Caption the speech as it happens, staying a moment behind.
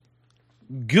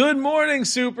Good morning,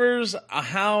 supers.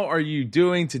 How are you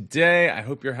doing today? I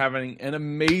hope you're having an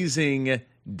amazing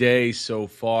day so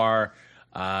far.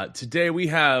 Today we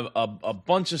have a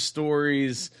bunch of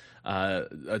stories,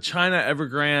 a China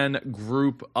Evergrande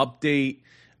group update,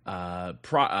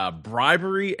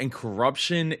 bribery and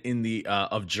corruption in the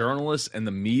of journalists and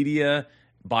the media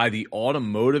by the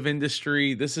automotive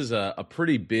industry. This is a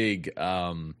pretty big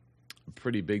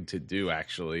to do,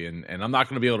 actually, and I'm not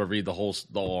going to be able to read the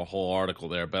whole article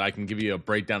there, but I can give you a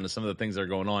breakdown of some of the things that are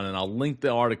going on, and I'll link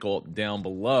the article down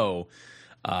below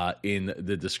in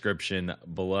the description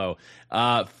below.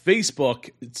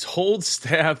 Facebook told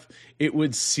staff it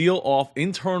would seal off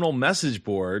internal message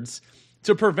boards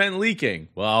to prevent leaking.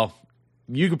 Well,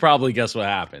 you could probably guess what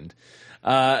happened.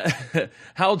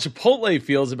 How Chipotle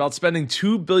feels about spending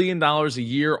 $2 billion a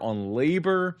year on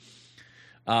labor.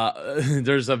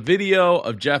 There's a video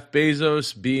of Jeff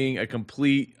Bezos being a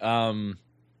complete, I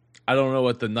don't know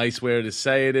what the nice way to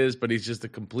say it is, but he's just a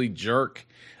complete jerk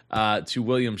to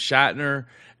William Shatner.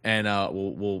 And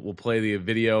we'll play the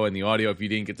video and the audio if you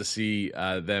didn't get to see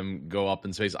them go up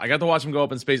in space. I got to watch them go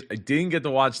up in space. I didn't get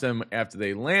to watch them after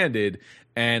they landed.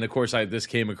 And, of course, this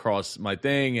came across my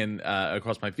thing and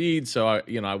across my feed, so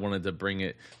I wanted to bring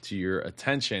it to your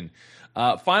attention.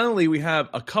 Finally, we have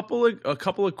a couple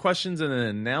of questions and an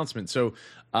announcement. So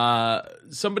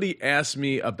somebody asked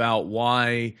me about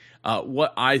why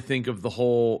what I think of the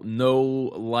whole know,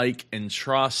 like, and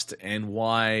trust, and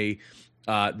why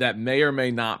that may or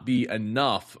may not be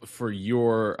enough for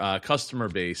your customer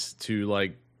base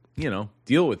to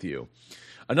deal with you.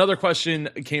 Another question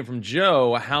came from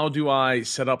Joe. How do I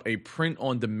set up a print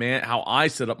on demand? How I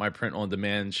set up my print on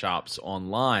demand shops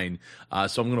online?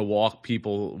 So I'm going to walk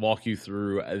you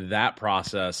through that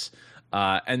process.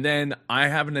 And then I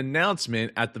have an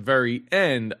announcement at the very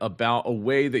end about a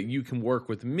way that you can work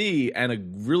with me and a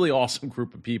really awesome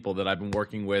group of people that I've been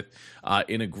working with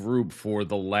in a group for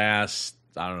the last,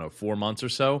 4 months or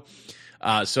so.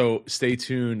 So stay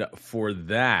tuned for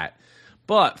that.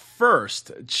 But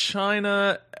first,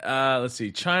 China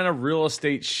real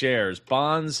estate shares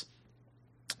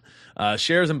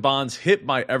and bonds hit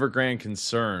by Evergrande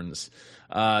concerns.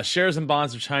 Shares and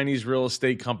bonds of Chinese real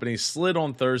estate companies slid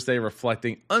on Thursday,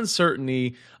 reflecting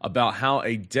uncertainty about how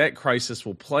a debt crisis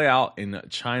will play out in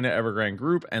China Evergrande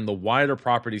Group and the wider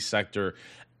property sector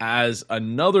as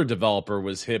another developer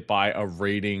was hit by a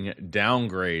rating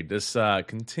downgrade. This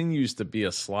continues to be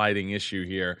a sliding issue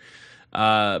here.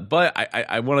 But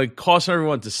I want to caution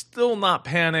everyone to still not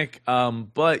panic.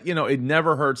 But, it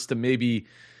never hurts to maybe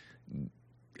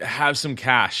have some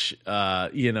cash,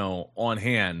 on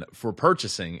hand for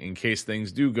purchasing in case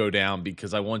things do go down,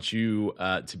 because I want you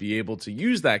to be able to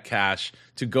use that cash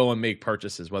to go and make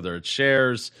purchases, whether it's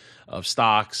shares of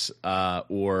stocks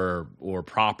or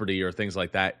property or things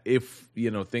like that. If,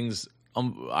 things,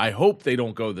 I hope they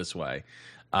don't go this way.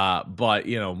 But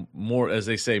more, as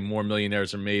they say, more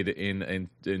millionaires are made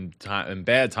in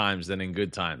bad times than in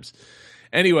good times.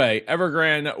 Anyway,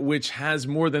 Evergrande, which has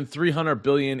more than $300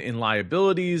 billion in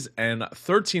liabilities and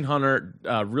 1,300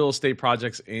 real estate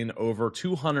projects in over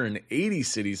 280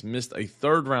 cities, missed a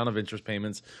third round of interest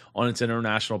payments on its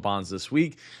international bonds this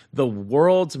week. The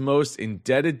world's most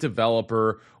indebted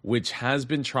developer, which has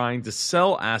been trying to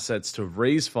sell assets to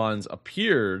raise funds,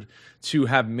 appeared to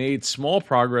have made small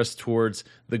progress towards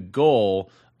the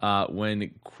goal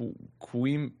when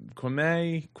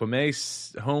Quimei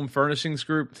Home Furnishings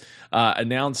Group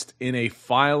announced in a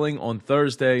filing on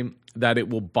Thursday that it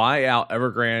will buy out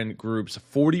Evergrande Group's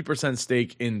 40%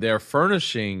 stake in their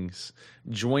furnishings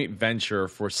joint venture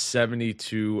for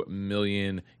 72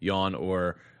 million yuan,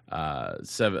 or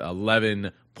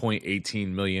 $11.18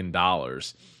 million.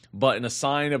 But in a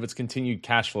sign of its continued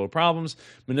cash flow problems,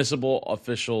 municipal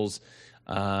officials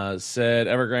said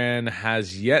Evergrande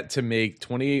has yet to make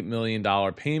 $28 million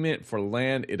payment for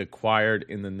land it acquired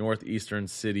in the northeastern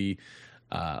city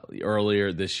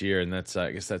earlier this year, and that's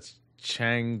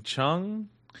Changchun.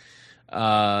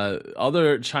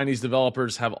 Other Chinese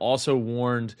developers have also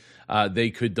warned they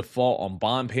could default on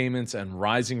bond payments, and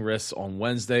rising risks on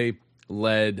Wednesday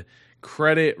led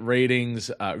credit rating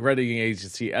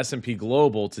agency S&P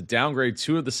Global to downgrade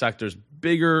two of the sector's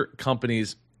bigger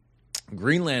companies,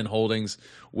 Greenland Holdings,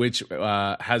 which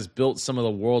has built some of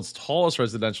the world's tallest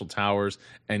residential towers,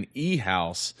 and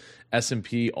eHouse.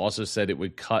 S&P also said it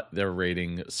would cut their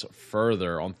ratings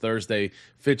further. On Thursday,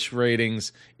 Fitch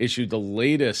Ratings issued the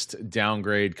latest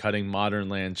downgrade, cutting Modern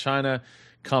Land China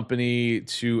company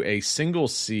to a single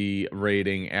C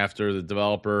rating after the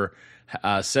developer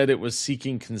said it was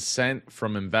seeking consent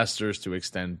from investors to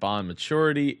extend bond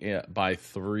maturity by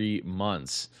 3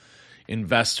 months.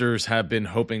 Investors have been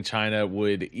hoping China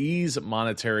would ease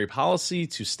monetary policy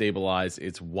to stabilize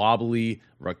its wobbly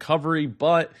recovery,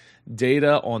 but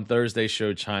data on Thursday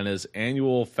showed China's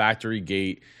annual factory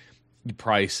gate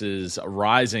prices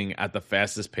rising at the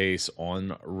fastest pace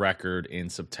on record in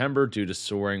September due to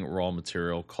soaring raw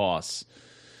material costs.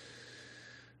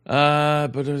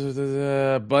 But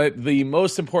the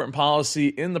most important policy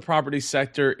in the property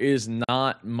sector is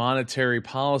not monetary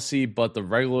policy, but the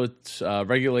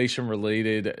regulation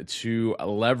related to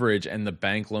leverage and the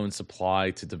bank loan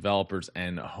supply to developers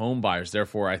and home buyers.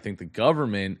 Therefore, I think the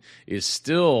government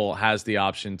still has the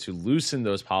option to loosen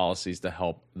those policies to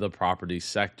help the property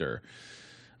sector.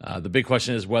 The big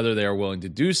question is whether they are willing to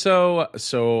do so.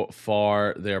 So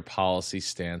far, their policy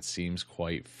stance seems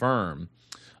quite firm.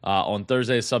 On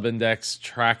Thursday, a sub-index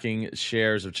tracking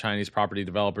shares of Chinese property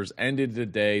developers ended the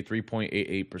day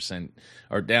 3.88%,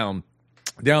 or down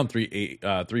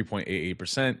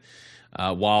 3.88%,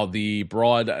 while the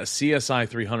broad CSI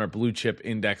 300 blue chip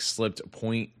index slipped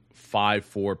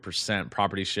 0.54%.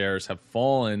 Property shares have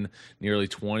fallen nearly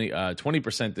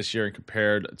 20% this year, and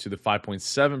compared to the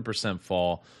 5.7%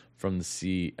 fall from the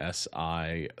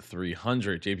CSI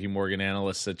 300. JP Morgan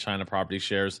analysts said China property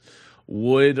shares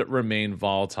would remain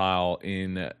volatile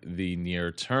in the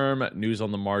near term. News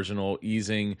on the marginal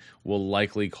easing will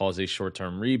likely cause a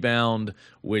short-term rebound,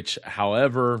 which,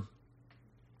 however,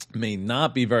 may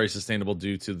not be very sustainable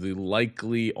due to the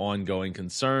likely ongoing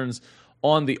concerns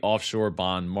on the offshore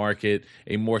bond market.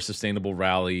 A more sustainable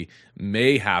rally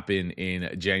may happen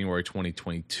in January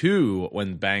 2022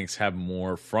 when banks have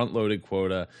more front-loaded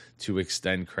quota to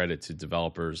extend credit to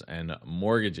developers and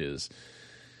mortgages.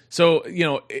 So,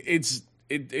 it's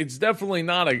definitely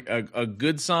not a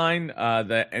good sign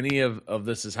that any of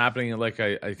this is happening. And like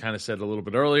I kind of said a little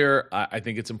bit earlier, I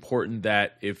think it's important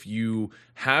that if you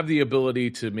have the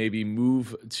ability to maybe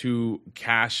move to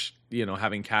cash,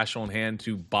 having cash on hand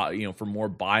to buy, for more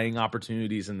buying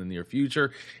opportunities in the near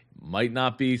future, might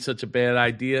not be such a bad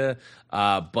idea.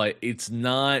 But it's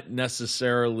not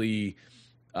necessarily,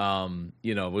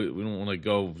 we don't want to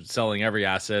go selling every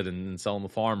asset and selling the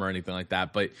farm or anything like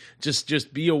that. But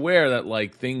just be aware that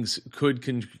like things could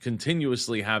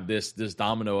continuously have this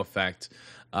domino effect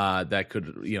that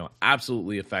could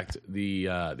absolutely affect the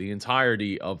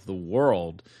entirety of the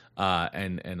world.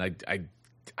 And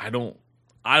I don't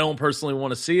personally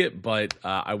want to see it, but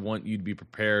I want you to be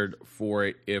prepared for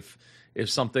it if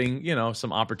something,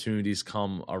 some opportunities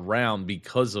come around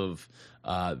because of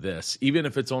this, even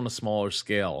if it's on a smaller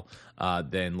scale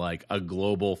than like a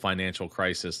global financial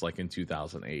crisis like in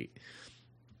 2008.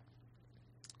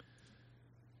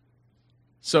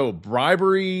 So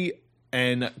bribery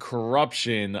and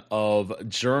corruption of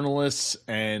journalists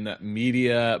and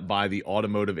media by the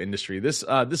automotive industry. This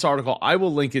article, I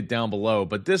will link it down below,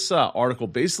 but this article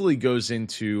basically goes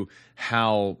into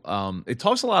how it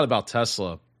talks a lot about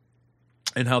Tesla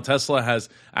and how Tesla has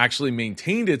actually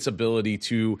maintained its ability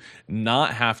to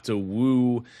not have to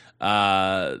woo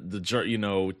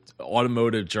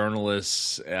automotive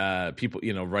journalists, people,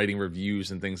 writing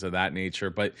reviews and things of that nature.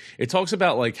 But it talks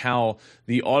about like how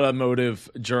the automotive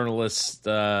journalist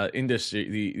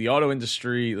industry, the auto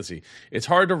industry, it's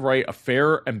hard to write a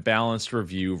fair and balanced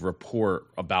review report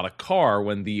about a car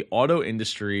when the auto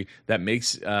industry that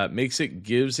makes it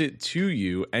gives it to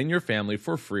you and your family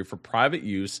for free for private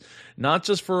use, not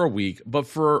just for a week, but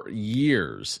for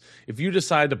years. If you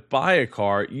decide to buy a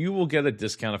car, you will get a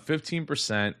discount of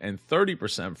 15% and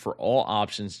 30% for all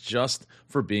options just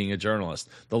for being a journalist.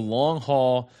 The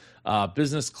long-haul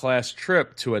business class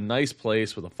trip to a nice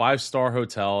place with a 5-star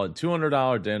hotel and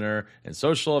 $200 dinner and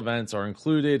social events are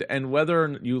included, and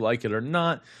whether you like it or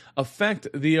not, affect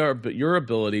your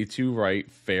ability to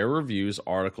write fair reviews,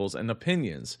 articles, and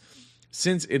opinions.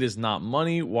 Since it is not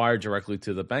money wired directly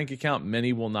to the bank account,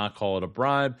 many will not call it a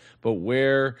bribe, but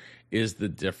where is the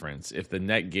difference if the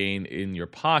net gain in your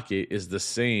pocket is the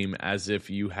same as if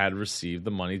you had received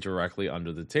the money directly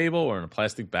under the table or in a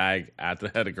plastic bag at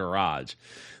a garage?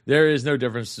 There is no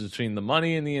difference between the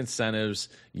money and the incentives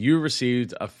you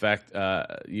received affect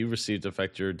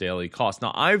your daily costs.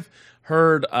 Now, I've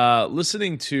heard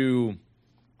listening to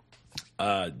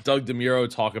Doug DeMuro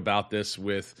talk about this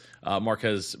with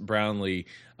Marquez Brownlee,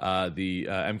 the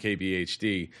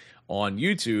MKBHD, on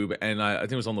YouTube, and I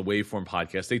think it was on the Waveform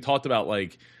podcast. They talked about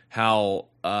like how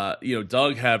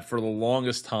Doug had for the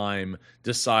longest time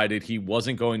decided he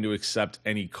wasn't going to accept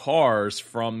any cars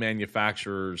from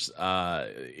manufacturers.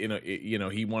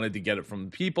 He wanted to get it from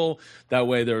the people. That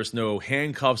way, there was no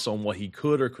handcuffs on what he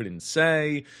could or couldn't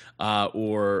say,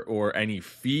 or any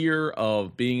fear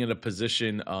of being in a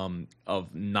position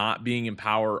of not being in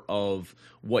power of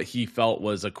what he felt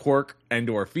was a quirk and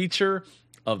or feature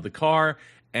of the car.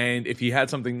 And if he had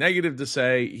something negative to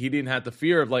say, he didn't have the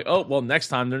fear of like, oh, well, next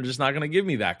time they're just not going to give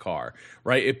me that car,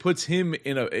 right? It puts him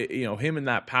in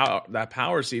that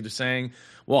power seat of saying,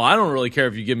 well, I don't really care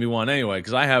if you give me one anyway,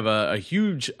 because I have a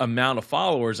huge amount of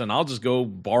followers, and I'll just go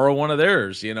borrow one of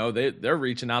theirs. They're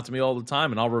reaching out to me all the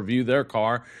time, and I'll review their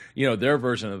car, their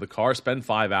version of the car, spend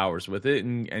 5 hours with it,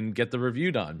 and get the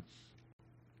review done.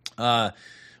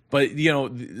 But,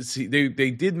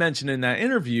 they did mention in that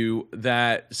interview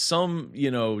that some,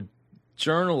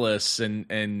 journalists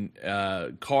and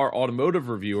car automotive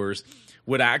reviewers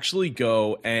would actually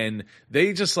go and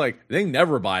they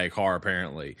never buy a car,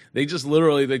 apparently. They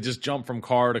just jump from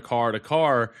car to car to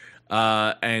car.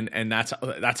 And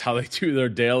that's how they do their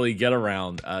daily get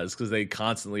around, is because they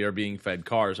constantly are being fed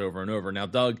cars over and over. Now,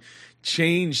 Doug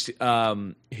changed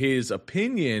his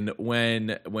opinion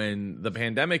when the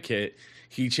pandemic hit.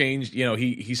 He changed,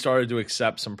 he started to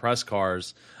accept some press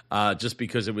cars just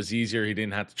because it was easier. He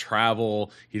didn't have to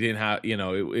travel. He didn't have,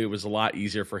 it was a lot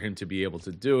easier for him to be able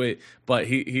to do it. But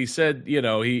he said,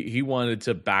 he wanted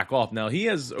to back off. Now, he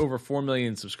has over 4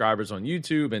 million subscribers on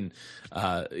YouTube, and,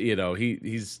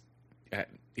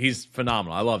 he's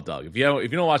phenomenal. I love Doug. If you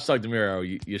don't watch Doug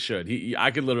DeMuro, you should.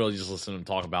 I could literally just listen to him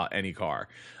talk about any car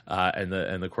and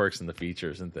the quirks and the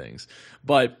features and things.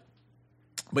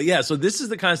 But yeah, so this is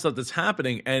the kind of stuff that's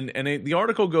happening, and the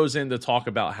article goes in to talk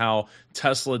about how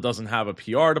Tesla doesn't have a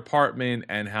PR department,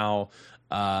 and how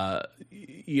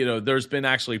there's been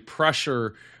actually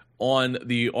pressure on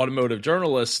the automotive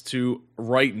journalists to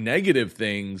write negative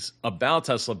things about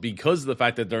Tesla because of the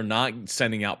fact that they're not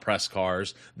sending out press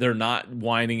cars, they're not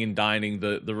whining and dining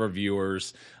the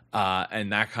reviewers.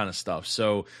 And that kind of stuff.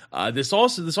 So this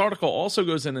article also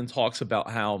goes in and talks about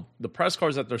how the press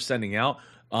cars that they're sending out,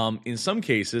 in some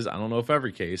cases, I don't know if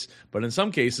every case, but in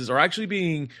some cases are actually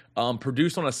being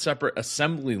produced on a separate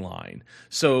assembly line.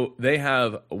 So they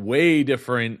have way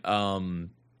different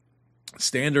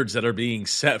standards that are being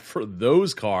set for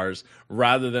those cars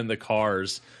rather than the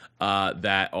cars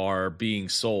that are being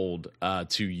sold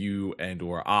to you and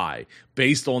or I,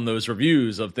 based on those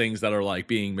reviews of things that are like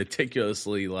being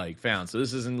meticulously like found. So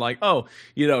this isn't like, oh,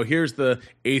 here's the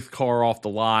 8th car off the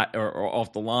lot or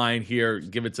off the line here,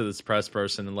 give it to this press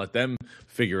person and let them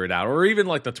figure it out, or even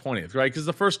like the 20th, right? Because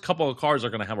the first couple of cars are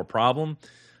going to have a problem.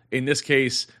 In this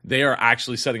case, they are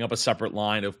actually setting up a separate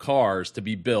line of cars to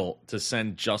be built to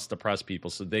send just to press people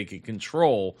so they can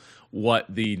control what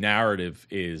the narrative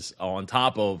is, on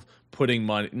top of putting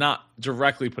money, not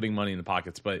directly putting money in the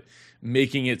pockets, but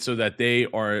making it so that they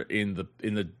are in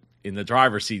the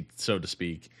driver's seat, so to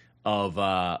speak,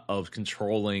 of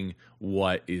controlling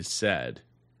what is said.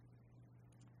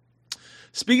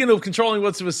 Speaking of controlling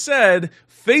what was said,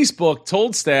 Facebook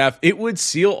told staff it would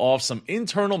seal off some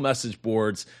internal message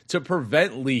boards to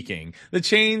prevent leaking. The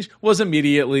change was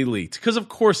immediately leaked, because of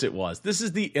course it was. This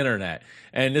is the internet,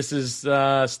 and this is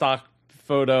stock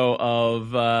photo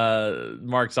of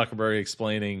Mark Zuckerberg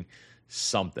explaining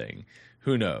something.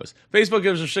 Who knows? Facebook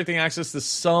is restricting access to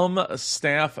some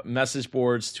staff message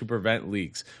boards to prevent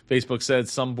leaks. Facebook said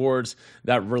some boards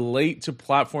that relate to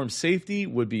platform safety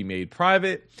would be made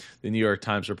private. The New York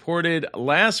Times reported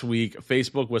last week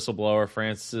Facebook whistleblower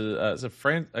Frances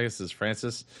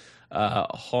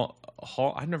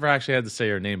I've never actually had to say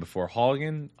her name before.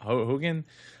 Hogan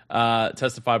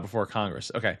testified before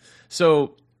Congress. Okay,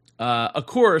 so of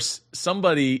course,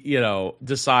 somebody,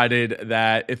 decided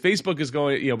that if Facebook is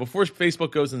going, before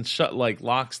Facebook goes and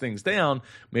locks things down,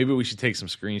 maybe we should take some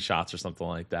screenshots or something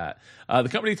like that. The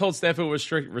company told staff it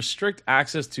would restrict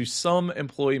access to some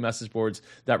employee message boards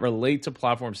that relate to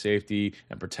platform safety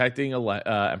and protecting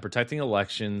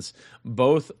elections,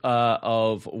 both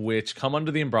of which come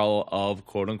under the umbrella of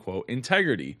quote unquote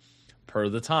integrity. Per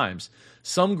the Times,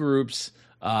 some groups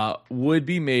would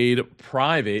be made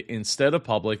private instead of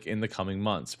public in the coming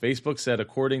months. Facebook said,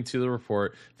 according to the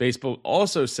report, Facebook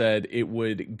also said it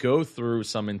would go through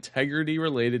some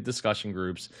integrity-related discussion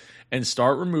groups and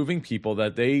start removing people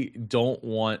that they don't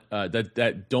want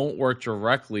that don't work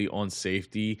directly on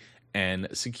safety and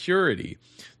security.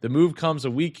 The move comes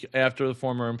a week after the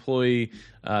former employee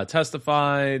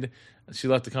testified. She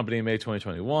left the company in May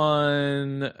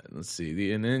 2021. Let's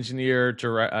see. An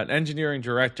engineering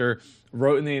director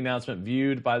wrote in the announcement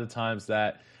viewed by the Times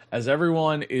that As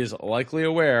everyone is likely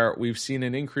aware, we've seen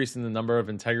an increase in the number of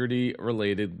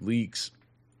integrity-related leaks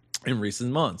in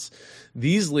recent months.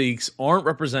 These leaks aren't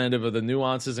representative of the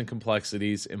nuances and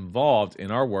complexities involved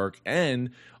in our work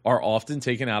and are often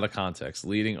taken out of context,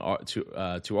 leading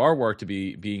to our work to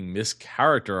be being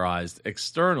mischaracterized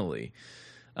externally.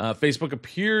 Facebook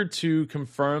appeared to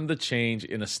confirm the change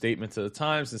in a statement to the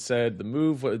Times and said the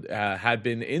move had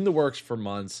been in the works for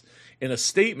months. In a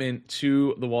statement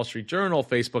to the Wall Street Journal,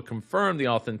 Facebook confirmed the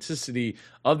authenticity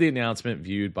of the announcement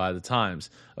viewed by the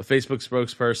Times. A Facebook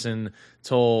spokesperson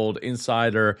told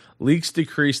Insider, leaks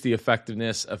decrease the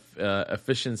effectiveness,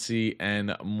 efficiency,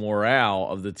 and morale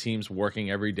of the teams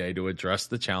working every day to address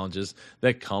the challenges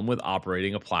that come with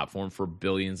operating a platform for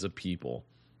billions of people.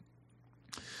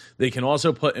 They can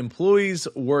also put employees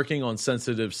working on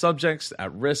sensitive subjects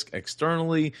at risk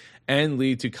externally and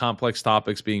lead to complex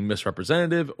topics being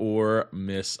misrepresented or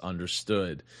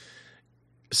misunderstood.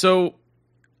 So,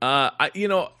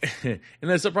 in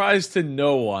a surprise to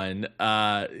no one,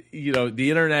 the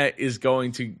internet is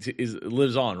going to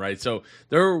lives on, right? So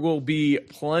there will be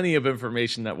plenty of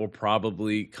information that will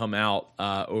probably come out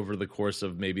over the course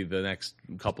of maybe the next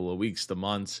couple of weeks to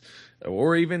months,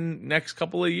 or even next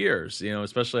couple of years.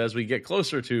 Especially as we get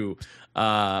closer to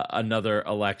another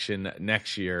election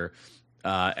next year,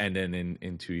 and then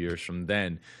in 2 years from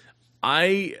then,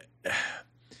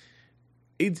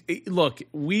 look,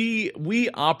 we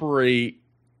operate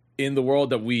in the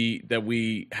world that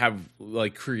we have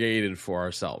created for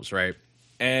ourselves, right?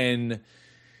 And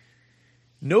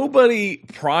nobody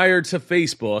prior to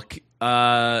Facebook,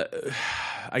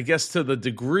 I guess to the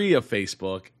degree of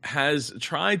Facebook, has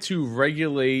tried to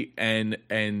regulate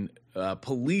and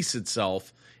police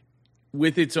itself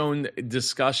with its own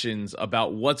discussions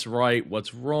about what's right,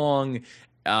 what's wrong,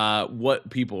 what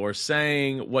people are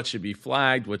saying, what should be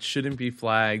flagged, what shouldn't be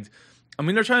flagged. I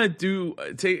mean, they're trying to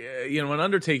take an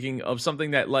undertaking of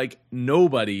something that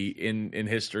nobody in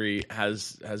history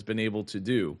has been able to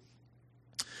do.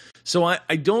 So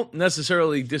I don't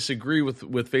necessarily disagree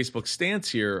with Facebook's stance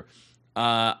here.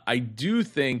 I do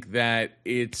think that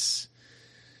it's.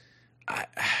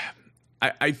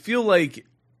 I feel like.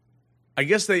 I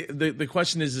guess the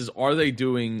question is are they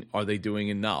doing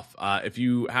enough? If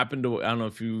you happen to, I don't know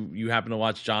if you happen to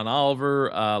watch John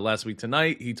Oliver last week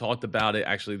tonight, he talked about it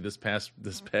actually this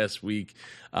past week,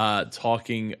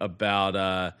 talking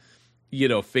about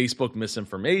Facebook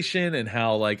misinformation and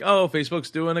how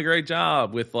Facebook's doing a great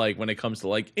job with when it comes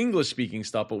to English speaking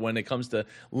stuff, but when it comes to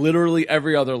literally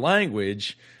every other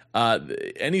language,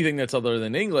 anything that's other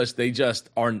than English,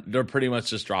 they're pretty much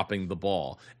just dropping the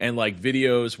ball. And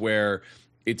videos where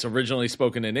it's originally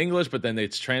spoken in English, but then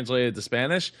it's translated to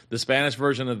Spanish, the Spanish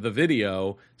version of the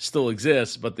video still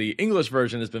exists, but the English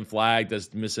version has been flagged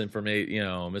as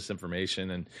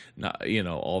misinformation and not,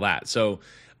 all that. So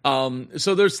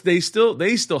they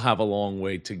still have a long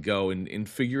way to go in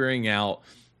figuring out,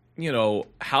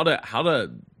 how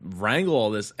to wrangle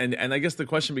all this. And I guess the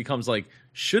question becomes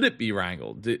should it be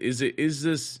wrangled? Is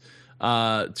this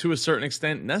to a certain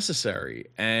extent necessary?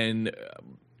 And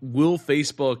will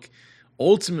Facebook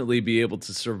ultimately be able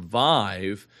to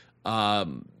survive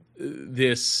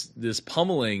this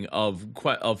pummeling of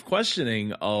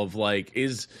questioning of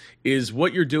is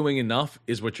what you're doing enough?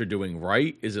 Is what you're doing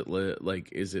right? Is it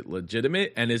is it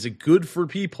legitimate? And is it good for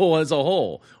people as a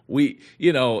whole?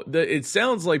 It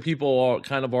sounds like people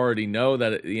kind of already know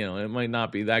that it might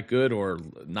not be that good, or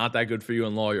not that good for you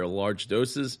in large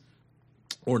doses,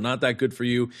 or not that good for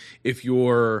you if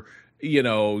you're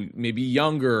maybe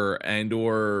younger and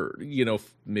or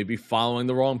maybe following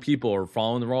the wrong people or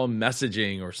following the wrong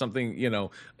messaging or something,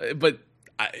 but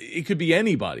it could be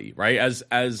anybody, right?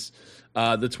 As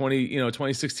the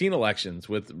 2016 elections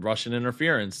with Russian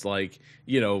interference,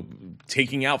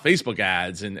 taking out Facebook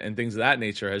ads and things of that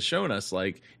nature has shown us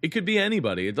it could be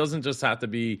anybody. It doesn't just have to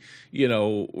be,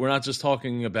 we're not just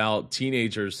talking about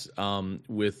teenagers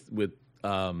with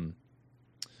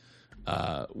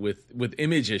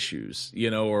image issues,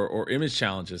 or image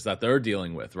challenges that they're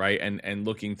dealing with, right? And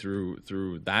looking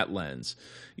through that lens,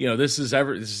 this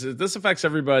affects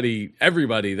everybody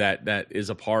that is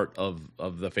a part of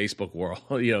the Facebook world.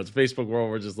 It's a Facebook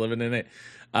world. We're just living in it,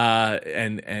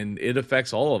 and it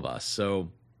affects all of us. So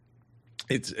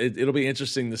it'll be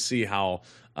interesting to see how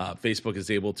Facebook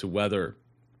is able to weather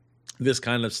this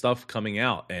kind of stuff coming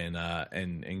out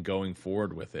and going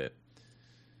forward with it.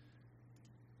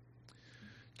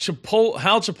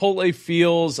 How Chipotle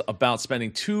feels about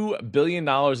spending $2 billion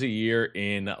a year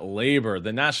in labor.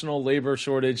 The national labor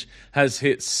shortage has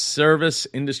hit service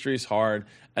industries hard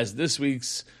as this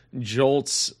week's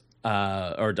JOLTS,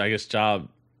 job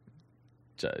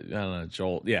don't know,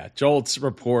 Jolt. Yeah, Jolt's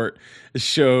report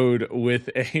showed with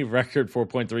a record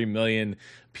 4.3 million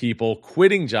people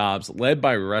quitting jobs led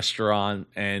by restaurant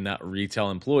and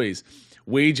retail employees.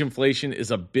 Wage inflation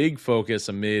is a big focus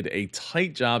amid a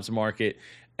tight jobs market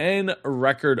and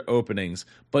record openings.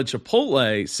 But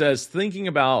Chipotle says thinking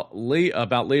about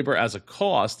labor as a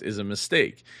cost is a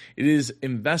mistake. It is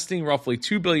investing roughly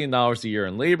 $2 billion a year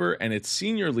in labor, and its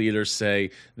senior leaders say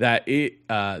that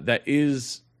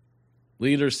is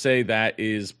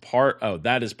part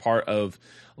of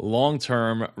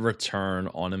long-term return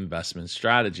on investment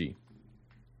strategy.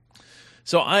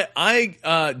 So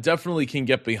I definitely can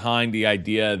get behind the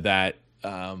idea that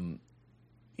when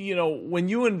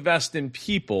you invest in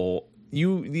people,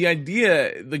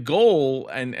 the goal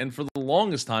and for the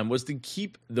longest time was to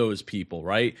keep those people,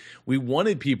 right? We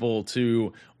wanted people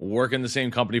to work in the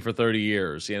same company for 30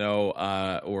 years,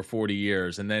 or 40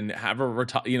 years, and then have a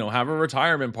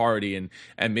retirement party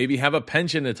and maybe have a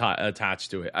pension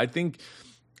attached to it. I think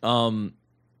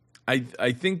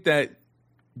that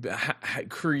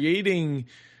creating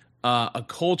a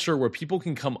culture where people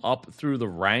can come up through the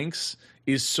ranks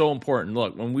is so important.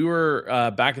 Look, when we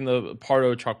were back in the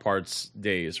Pardo truck parts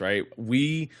days, right?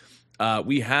 We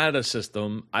had a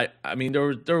system. I think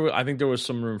there was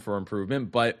some room for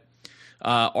improvement, but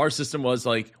our system was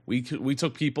like we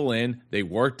took people in. They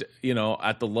worked,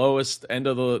 at the lowest end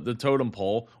of the totem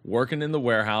pole, working in the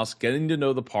warehouse, getting to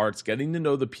know the parts, getting to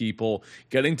know the people,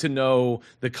 getting to know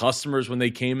the customers when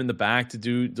they came in the back to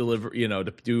do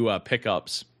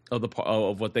pickups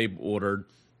of what they ordered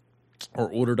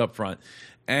or ordered up front.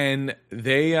 And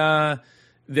we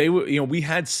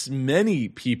had many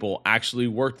people actually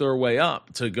work their way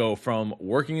up to go from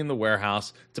working in the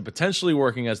warehouse to potentially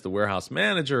working as the warehouse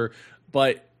manager.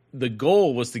 But the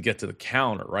goal was to get to the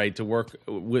counter, right? To work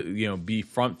with, be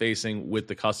front facing with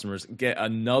the customers, get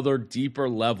another deeper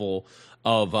level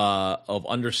of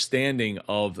understanding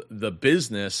of the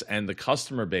business and the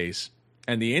customer base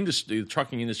and the industry, the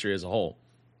trucking industry as a whole.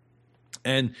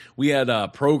 And we had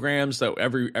programs that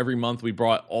every month we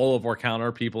brought all of our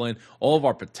counter people in, all of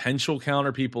our potential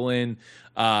counter people in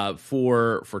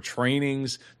for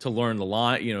trainings to learn the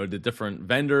line, the different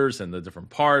vendors and the different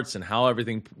parts and how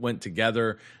everything went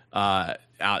together,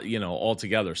 all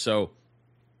together. So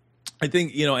I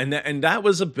think, and that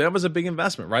was a big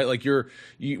investment, right? Like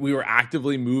we were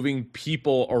actively moving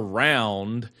people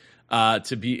around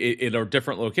to be in our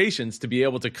different locations to be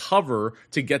able to cover,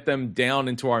 to get them down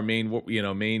into our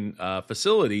main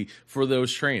facility for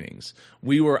those trainings.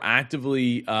 We were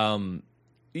actively,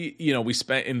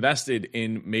 invested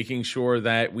in making sure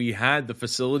that we had the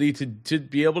facility to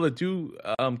be able to do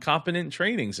competent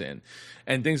trainings in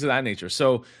and things of that nature.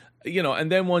 So,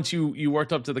 and then once you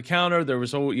worked up to the counter, there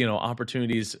was,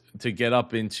 opportunities to get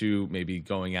up into maybe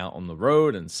going out on the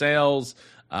road and sales,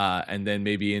 and then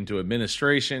maybe into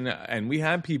administration. And we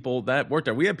had people that worked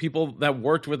there. We had people that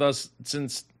worked with us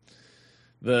since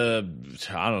the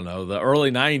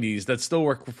early 90s that still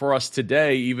work for us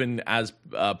today, even as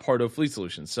part of Fleet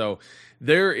Solutions. So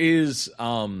there is,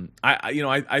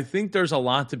 I think there's a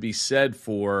lot to be said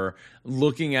for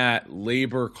looking at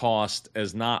labor cost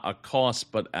as not a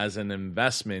cost, but as an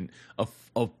investment of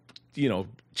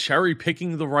cherry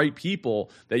picking the right people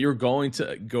that you're going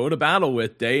to go to battle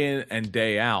with day in and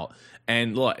day out.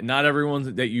 And look, not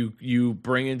everyone that you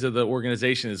bring into the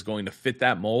organization is going to fit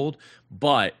that mold,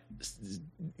 but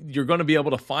you're going to be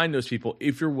able to find those people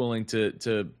if you're willing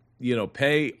to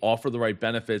pay, offer the right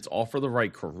benefits, offer the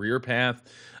right career path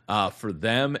for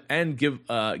them, and give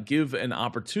an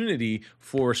opportunity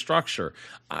for structure.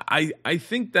 I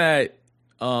think that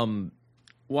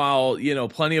while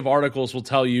plenty of articles will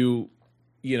tell you,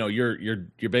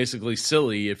 you're basically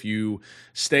silly if you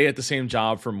stay at the same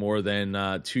job for more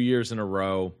than 2 years in a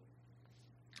row.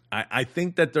 I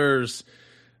think that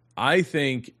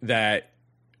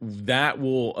that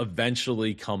will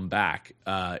eventually come back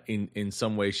in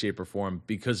some way, shape, or form,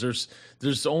 because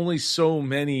there's only so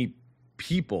many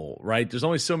people, right? There's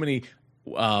only so many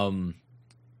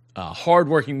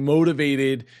hardworking,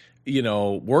 motivated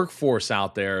workforce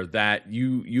out there that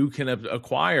you can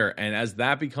acquire. And as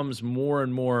that becomes more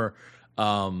and more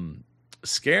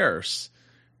scarce,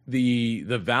 the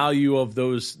value of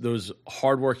those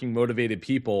hardworking, motivated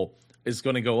people is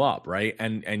going to go up, right?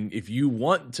 And if you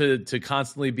want to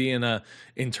constantly be in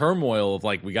turmoil of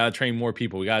like, we got to train more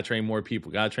people,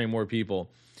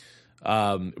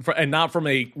 and not from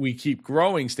a we keep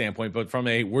growing standpoint, but from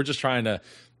a we're just trying to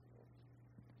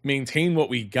maintain what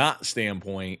we got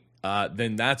standpoint,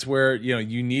 then that's where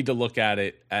you need to look at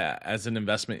it as an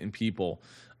investment in people,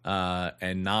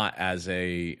 and not as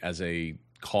a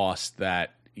cost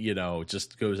that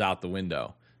just goes out the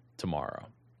window tomorrow.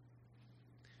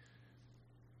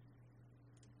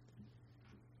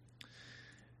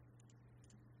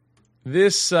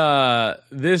 This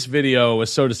video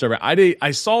was so disturbing.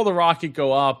 I saw the rocket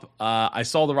go up. I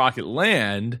saw the rocket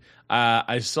land.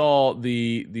 I saw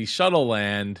the shuttle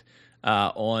land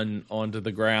onto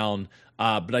the ground.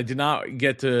 But I did not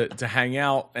get to hang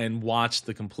out and watch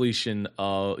the completion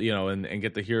of, and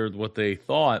get to hear what they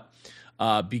thought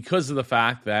because of the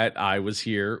fact that I was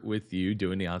here with you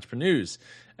doing the EntrepreNEWS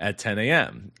at 10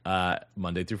 a.m.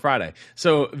 Monday through Friday.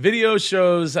 So video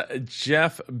shows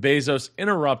Jeff Bezos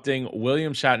interrupting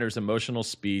William Shatner's emotional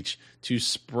speech to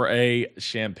spray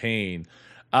champagne.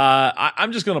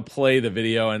 I'm just going to play the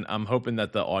video, and I'm hoping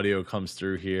that the audio comes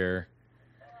through here.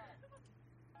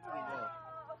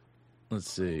 Let's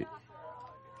see.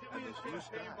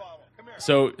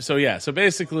 So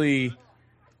basically,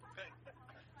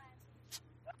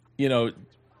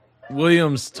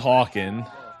 William's talking.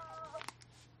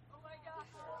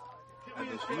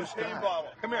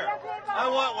 Come here. I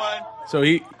want one. So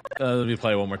he, let me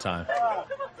play it one more time.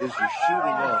 Is he shooting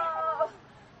up?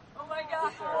 Oh my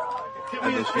God. Give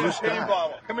me this new steam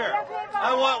bottle. Come here.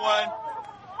 I want one.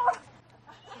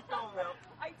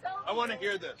 I want to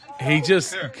hear this. He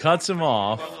just cuts him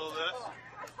off. A little of this.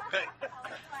 Hey.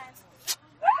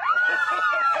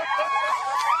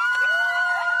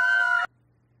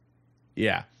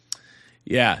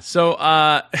 Yeah. So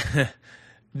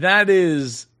that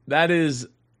is. You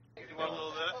want a little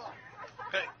of this?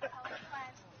 Hey.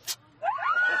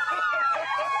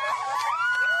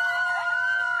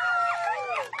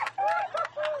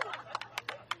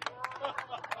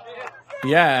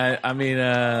 Yeah, I mean,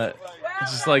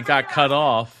 just like got cut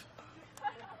off.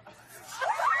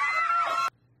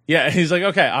 Yeah, he's like,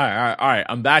 okay, all right,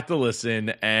 I'm back to listen,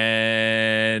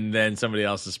 and then somebody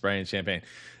else is spraying champagne,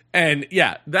 and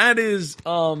yeah, that is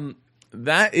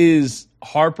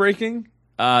heartbreaking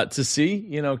to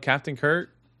see. Captain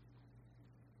Kurt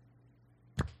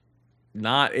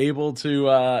not able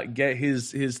to get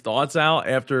his thoughts out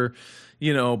after.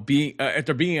 Being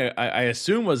I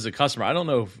assume was a customer. I don't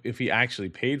know if he actually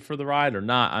paid for the ride or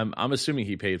not. I'm assuming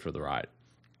he paid for the ride,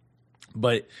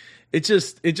 but it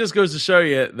just goes to show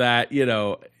you that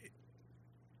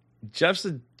Jeff's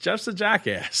a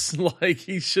jackass. Like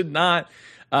he should not.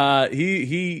 God,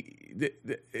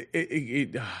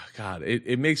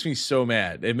 it makes me so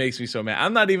mad. It makes me so mad.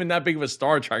 I'm not even that big of a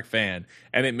Star Trek fan,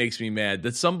 and it makes me mad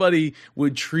that somebody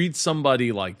would treat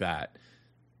somebody like that.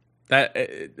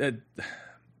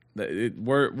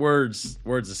 Words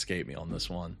escape me on this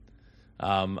one.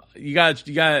 You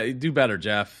gotta do better,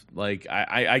 Jeff. Like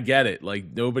I get it. Like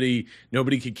nobody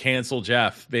could cancel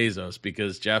Jeff Bezos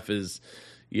because Jeff is,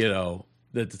 at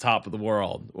the top of the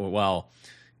world. Well,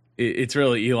 it's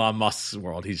really Elon Musk's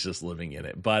world. He's just living in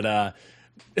it. But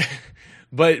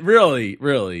really,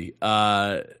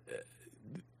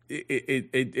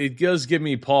 it does give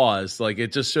me pause. Like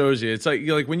it just shows you. It's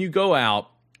like when you go out.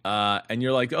 And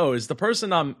you're like, oh, is the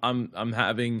person I'm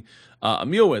having a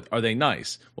meal with, are they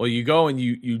nice? Well, you go and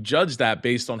you judge that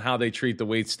based on how they treat the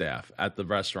wait staff at the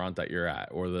restaurant that you're at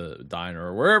or the diner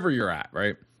or wherever you're at,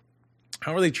 right?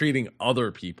 How are they treating other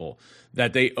people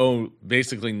that they owe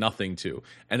basically nothing to?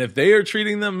 And if they are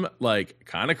treating them like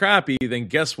kind of crappy, then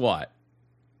guess what?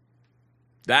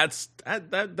 That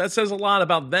says a lot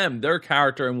about them, their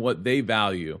character, and what they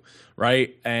value,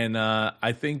 right? And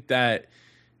I think that.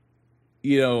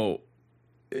 Let's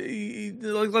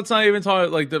not even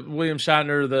talk like the William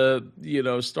Shatner,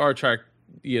 the Star Trek,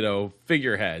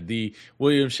 figurehead, the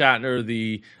William Shatner,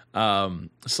 the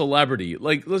celebrity.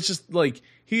 Like let's just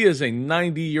he is a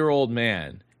 90-year-old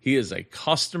man. He is a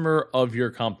customer of your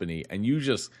company, and you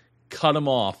just cut him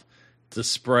off to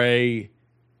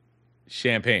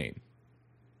champagne.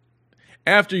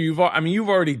 After you've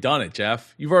already done it,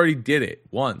 Jeff. You've already did it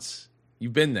once.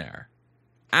 You've been there.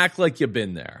 Act like you've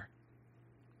been there.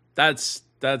 That's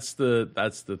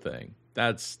the thing.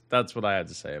 That's what I had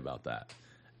to say about that.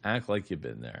 Act like you've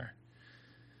been there.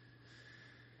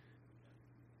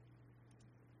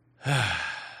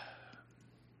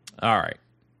 All right.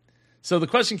 So the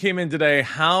question came in today,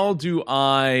 how do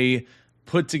I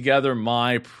put together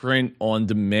my print on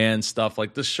demand stuff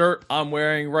like the shirt I'm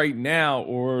wearing right now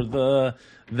or the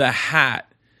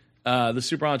hat, the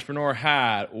Super Entrepreneur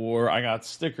hat, or I got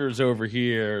stickers over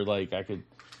here like I could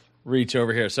reach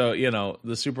over here. So,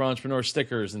 the Super Entrepreneur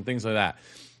stickers and things like that.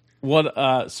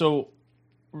 So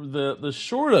the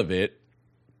short of it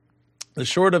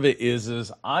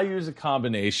is I use a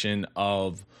combination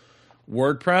of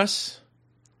WordPress,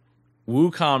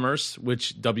 WooCommerce,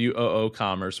 WOO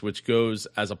Commerce, which goes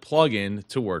as a plugin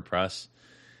to WordPress,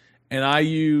 and I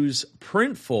use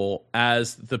Printful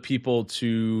as the people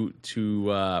to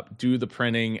do the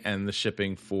printing and the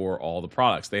shipping for all the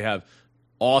products. They have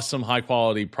awesome, high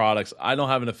quality products. I don't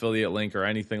have an affiliate link or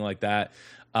anything like that.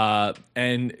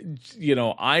 And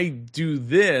I do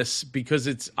this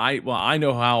because I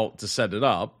know how to set it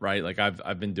up, right? Like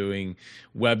I've been doing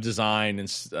web design and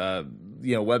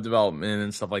web development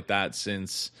and stuff like that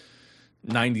since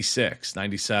 96,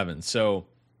 97. So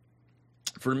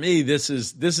for me, this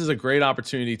is a great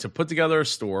opportunity to put together a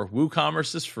store.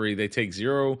 WooCommerce is free. They take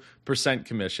 0%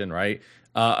 commission, right?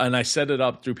 And I set it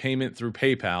up through payment through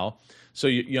PayPal. So,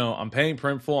 I'm paying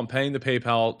Printful. I'm paying the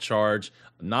PayPal charge.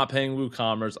 I'm not paying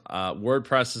WooCommerce.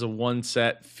 WordPress is a one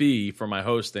set fee for my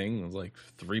hosting. It's like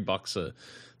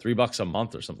 $3 a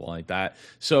month or something like that.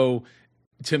 So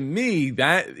to me,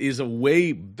 that is a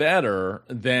way better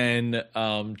than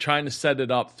trying to set it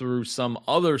up through some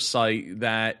other site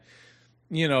that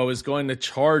is going to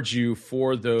charge you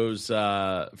for those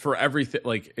for everything.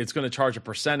 Like it's going to charge a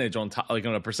percentage on top, like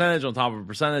on a percentage on top of a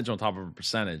percentage on top of a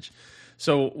percentage.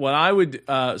 So what I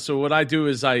do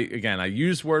is I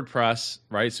use WordPress,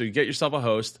 right? So you get yourself a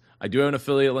host. I do have an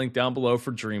affiliate link down below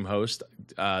for DreamHost,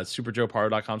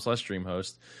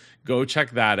 superjoepardo.com/DreamHost. Go check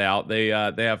that out. They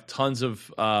have tons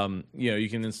of you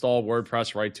can install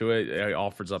WordPress right to it. It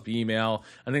offers up email.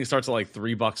 I think it starts at like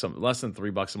 $3, less than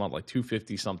 $3 a month, like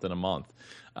 $250 something a month.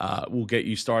 Will get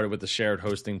you started with the shared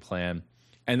hosting plan.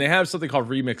 And they have something called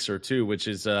Remixer too, which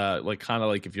is kind of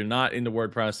like if you're not into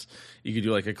WordPress, you could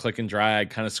do like a click and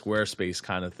drag kind of Squarespace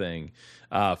kind of thing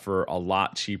for a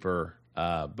lot cheaper,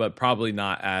 but probably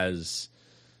not as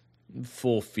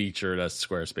full featured as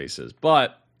Squarespace is.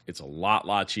 But it's a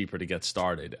lot cheaper to get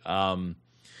started.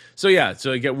 So you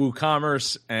get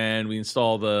WooCommerce, and we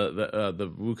install the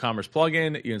WooCommerce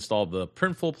plugin. You install the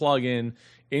Printful plugin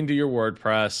into your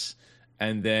WordPress,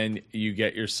 and then you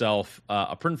get yourself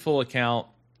a Printful account.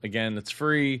 Again, it's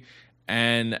free,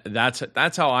 and that's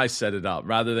how I set it up,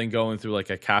 rather than going through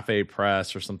like a Cafe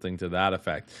Press or something to that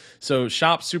effect. So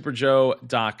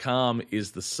shopsuperjoe.com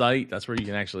is the site. That's where you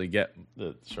can actually get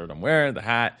the shirt I'm wearing, the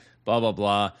hat, blah blah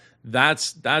blah.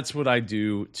 That's what I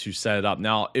do to set it up.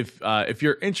 Now, if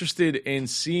you're interested in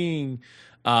seeing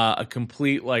a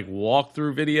complete like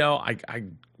walkthrough video, I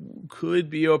could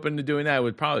be open to doing that. It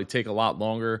would probably take a lot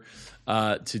longer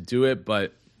to do it,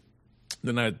 but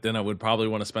then I would probably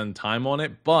want to spend time on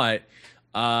it. But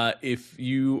if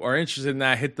you are interested in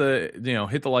that, hit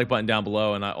the like button down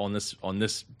below and on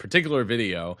this particular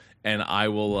video, and I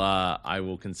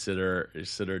will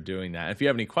consider doing that. If you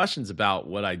have any questions about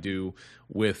what I do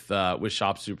with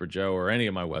Shop Super Joe or any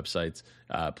of my websites,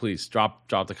 please drop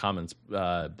the comments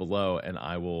below, and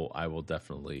I will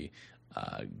definitely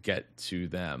get to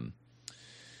them.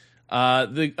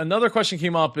 Another question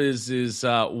came up is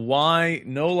why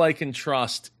know, like, and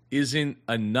trust isn't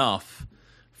enough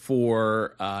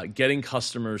for getting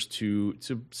customers to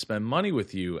spend money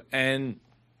with you. And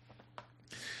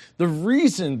the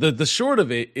reason, the short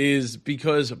of it, is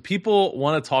because people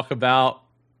want to talk about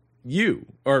you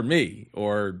or me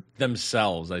or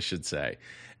themselves, I should say.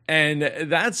 And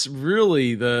that's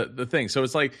really the thing. So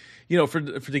it's like,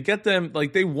 to get them,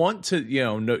 like, they want to,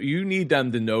 know, you need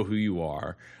them to know who you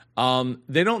are.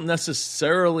 They don't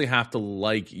necessarily have to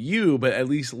like you, but at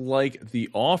least like the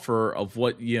offer of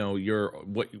what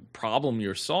what problem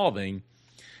you're solving,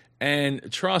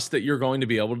 and trust that you're going to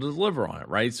be able to deliver on it,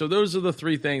 right? So those are the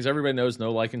three things everybody knows: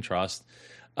 know, like, and trust.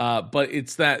 But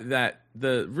it's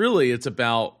it's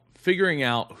about figuring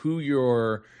out who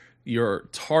your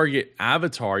target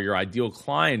avatar, your ideal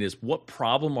client is. What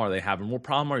problem are they having? What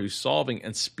problem are you solving?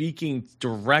 And speaking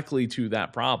directly to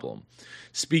that problem,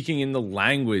 speaking in the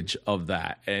language of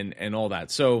that, and all that.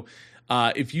 So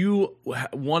if you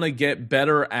want to get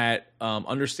better at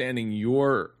understanding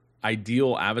your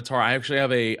ideal avatar, I actually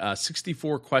have a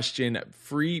 64-question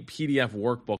free PDF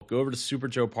workbook. Go over to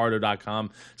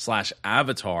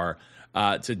superjoepardo.com/avatar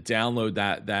to download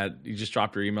that. You just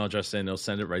drop your email address in, it'll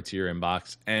send it right to your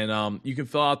inbox, and you can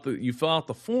fill out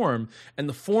the form, and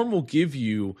the form will give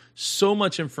you so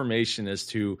much information as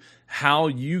to how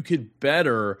you could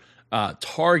better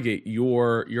target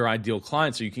your ideal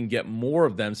client, so you can get more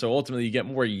of them. So ultimately, you get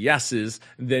more yeses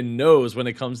than nos when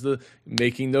it comes to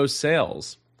making those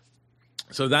sales.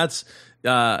 So that's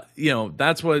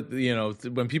that's what,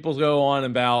 when people go on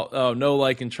about, know,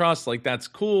 like, and trust, like, that's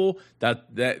cool,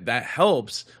 that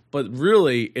helps, but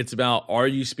really it's about, are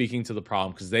you speaking to the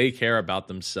problem? Because they care about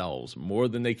themselves more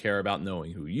than they care about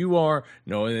knowing who you are,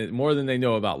 knowing it more than they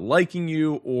know about liking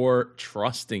you or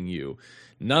trusting you.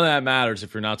 None of that matters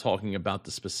if you're not talking about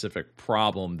the specific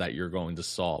problem that you're going to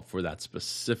solve for that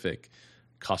specific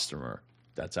customer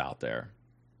that's out there.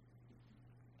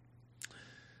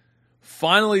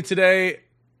 Finally today,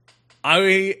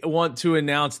 I want to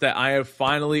announce that I have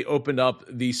finally opened up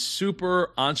the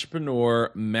Super Entrepreneur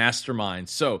Mastermind.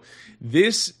 So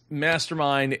this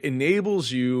mastermind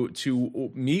enables you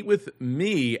to meet with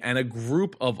me and a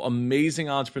group of amazing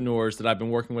entrepreneurs that I've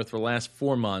been working with for the last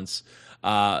 4 months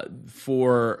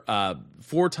for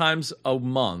 4 times a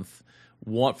month.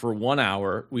 For 1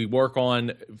 hour. We work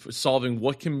on solving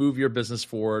what can move your business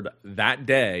forward that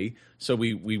day. So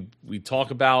we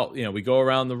talk about, we go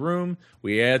around the room,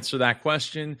 we answer that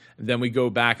question, and then we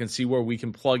go back and see where we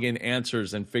can plug in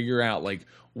answers and figure out like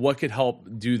what could help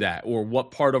do that, or what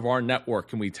part of our network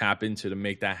can we tap into to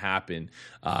make that happen,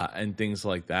 and things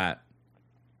like that.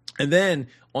 And then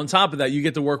on top of that, you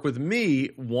get to work with me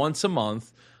once a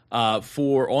month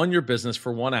on your business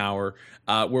for 1 hour,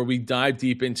 where we dive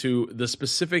deep into the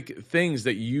specific things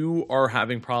that you are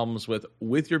having problems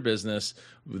with your business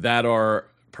that are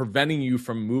preventing you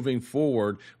from moving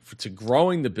forward to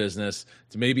growing the business,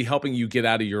 to maybe helping you get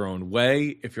out of your own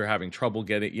way if you're having trouble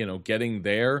getting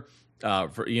there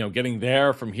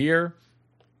from here.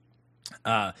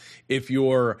 If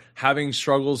you're having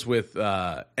struggles with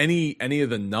any of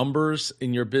the numbers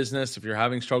in your business, if you're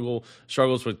having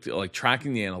struggles with like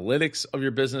tracking the analytics of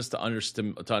your business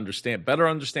to better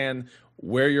understand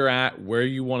where you're at, where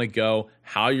you want to go,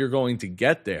 how you're going to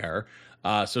get there.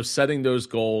 So setting those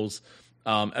goals,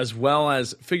 as well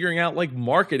as figuring out like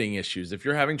marketing issues. If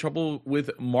you're having trouble with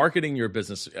marketing your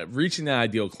business, reaching that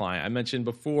ideal client. I mentioned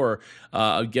before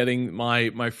getting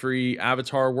my free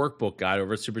avatar workbook guide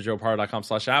over at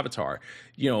superjoeparra.com/avatar.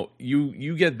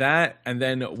 You get that, and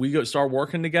then we start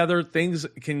working together. Things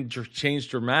can change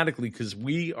dramatically because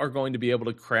we are going to be able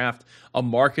to craft a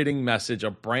marketing message, a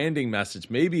branding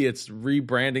message. Maybe it's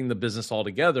rebranding the business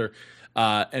altogether,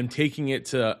 and taking it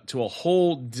to a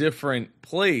whole different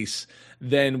place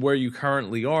than where you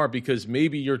currently are, because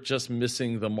maybe you're just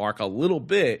missing the mark a little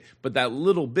bit, but that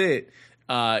little bit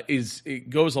it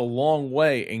goes a long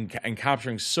way in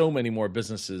capturing so many more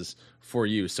businesses for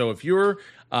you. So if you're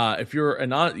a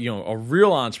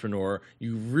real entrepreneur,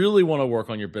 you really want to work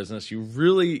on your business, you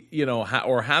really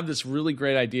or have this really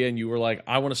great idea, and you were like,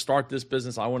 I want to start this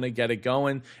business, I want to get it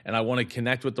going, and I want to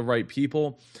connect with the right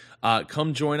people.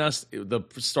 Come join us. The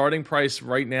starting price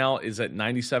right now is at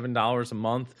 $97 a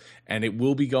month, and it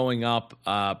will be going up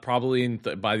probably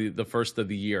by the first of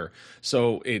the year.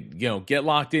 So get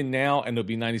locked in now, and it'll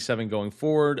be $97 going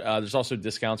forward. There's also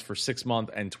discounts for 6-month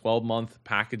and 12-month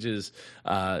packages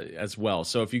as well.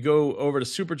 So if you go over to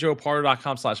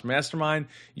superjoeparra.com/mastermind,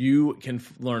 you can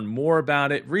learn more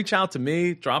about it. Reach out to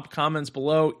me, drop comments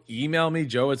below, email me,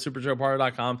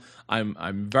 joe@superjoeparra.com.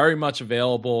 I'm very much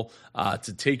available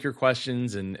to take your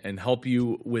questions and help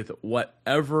you with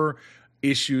whatever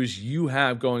issues you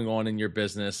have going on in your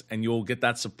business, and you'll get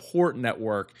that support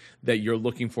network that you're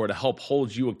looking for to help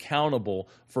hold you accountable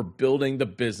for building the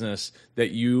business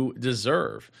that you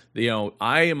deserve.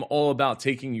 I am all about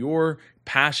taking your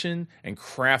passion and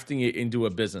crafting it into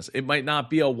a business. It might not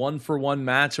be a 1-for-1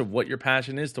 match of what your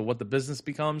passion is to what the business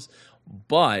becomes,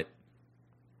 but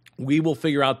we will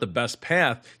figure out the best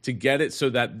path to get it so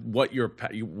that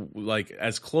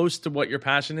as close to what your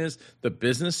passion is, the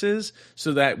business is,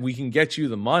 so that we can get you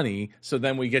the money. So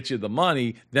then we get you the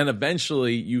money, then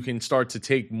eventually you can start to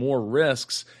take more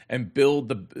risks and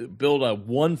build a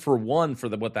 1-for-1 for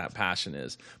what that passion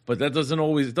is. But that doesn't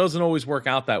always work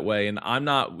out that way. And I'm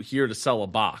not here to sell a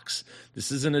box.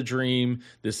 This isn't a dream.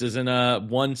 This isn't a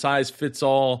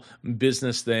one-size-fits-all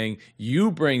business thing.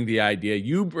 You bring the idea,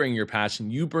 you bring your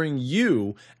passion, you bring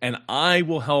you, and I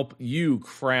will help you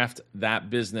craft that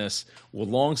business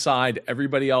alongside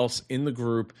everybody else in the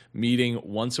group, meeting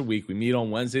once a week. We meet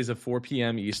on Wednesdays at 4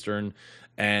 p.m. Eastern.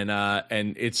 And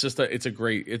it's just a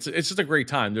great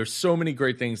time. There's so many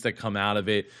great things that come out of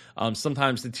it.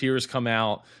 Sometimes the tears come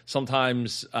out.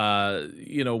 Sometimes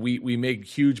we make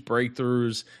huge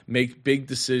breakthroughs, make big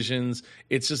decisions.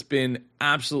 It's just been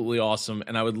absolutely awesome,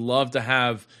 and I would love to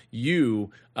have you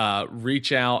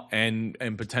reach out and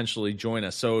potentially join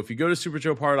us. So if you go to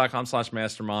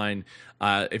superjoeparra.com/mastermind,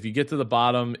 if you get to the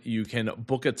bottom, you can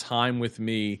book a time with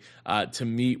me to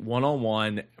meet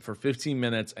one-on-one for 15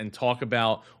 minutes and talk about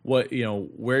where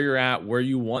you're at, where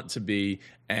you want to be,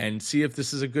 and see if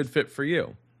this is a good fit for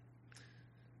you.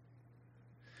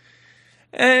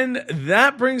 And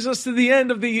that brings us to the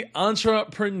end of the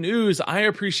EntrepreNEWS. I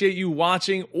appreciate you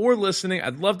watching or listening.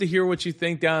 I'd love to hear what you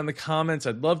think down in the comments.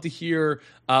 I'd love to hear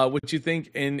what you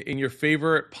think in your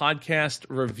favorite podcast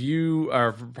review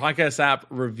or podcast app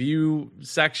review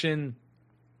section.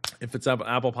 If it's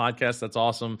Apple Podcasts, that's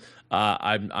awesome.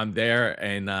 I'm there,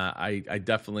 and I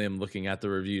definitely am looking at the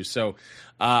reviews. So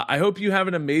I hope you have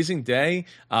an amazing day.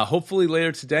 Hopefully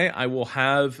later today, I will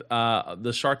have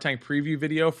the Shark Tank preview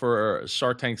video for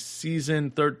Shark Tank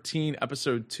Season 13,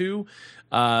 Episode 2.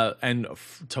 And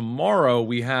tomorrow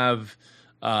we have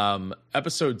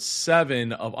Episode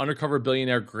 7 of Undercover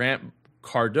Billionaire Grant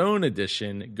Cardone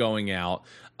edition going out,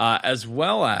 as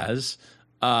well as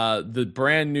the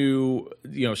brand new,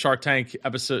 Shark Tank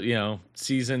episode,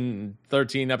 season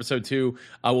 13, episode 2,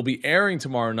 will be airing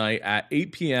tomorrow night at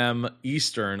 8 p.m.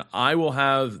 Eastern. I will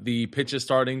have the pitches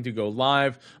starting to go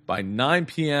live by 9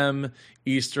 p.m.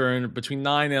 Eastern. Between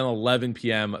 9 and 11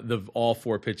 p.m., all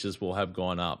 4 pitches will have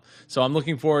gone up. So I'm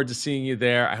looking forward to seeing you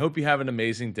there. I hope you have an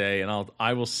amazing day, and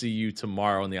I will see you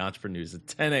tomorrow on the EntrepreNEWS at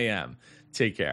 10 a.m. Take care.